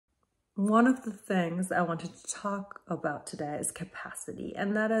One of the things I wanted to talk about today is capacity,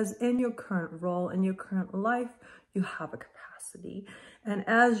 and that is in your current role, in your current life, you have a capacity. And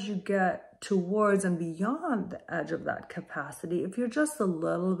as you get towards and beyond the edge of that capacity, if you're just a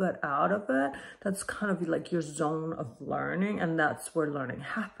little bit out of it, that's kind of like your zone of learning, and that's where learning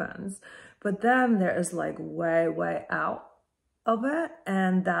happens. But then there is like way out of it,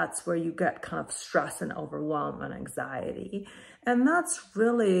 and that's where you get kind of stress and overwhelm and anxiety. And that's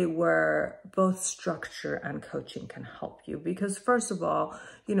really where both structure and coaching can help you, because first of all,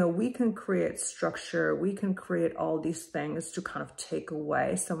 we can create structure, we can create all these things to kind of take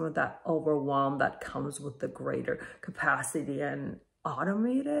away some of that overwhelm that comes with the greater capacity and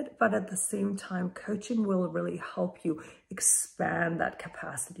automated, but at the same time, coaching will really help you expand that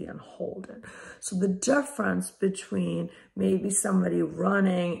capacity and hold it. So the difference between maybe somebody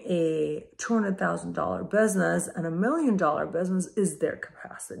running a $200,000 business and $1 million business is their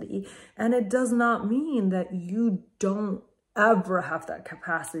capacity. And it does not mean that you don't ever have that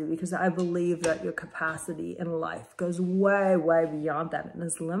capacity, because I believe that your capacity in life goes way beyond that and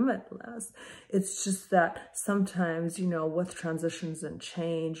is limitless. It's just that sometimes, with transitions and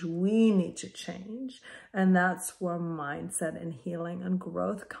change, we need to change. And that's where mindset and healing and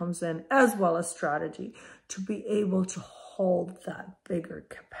growth comes in, as well as strategy, to be able to hold that bigger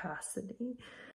capacity.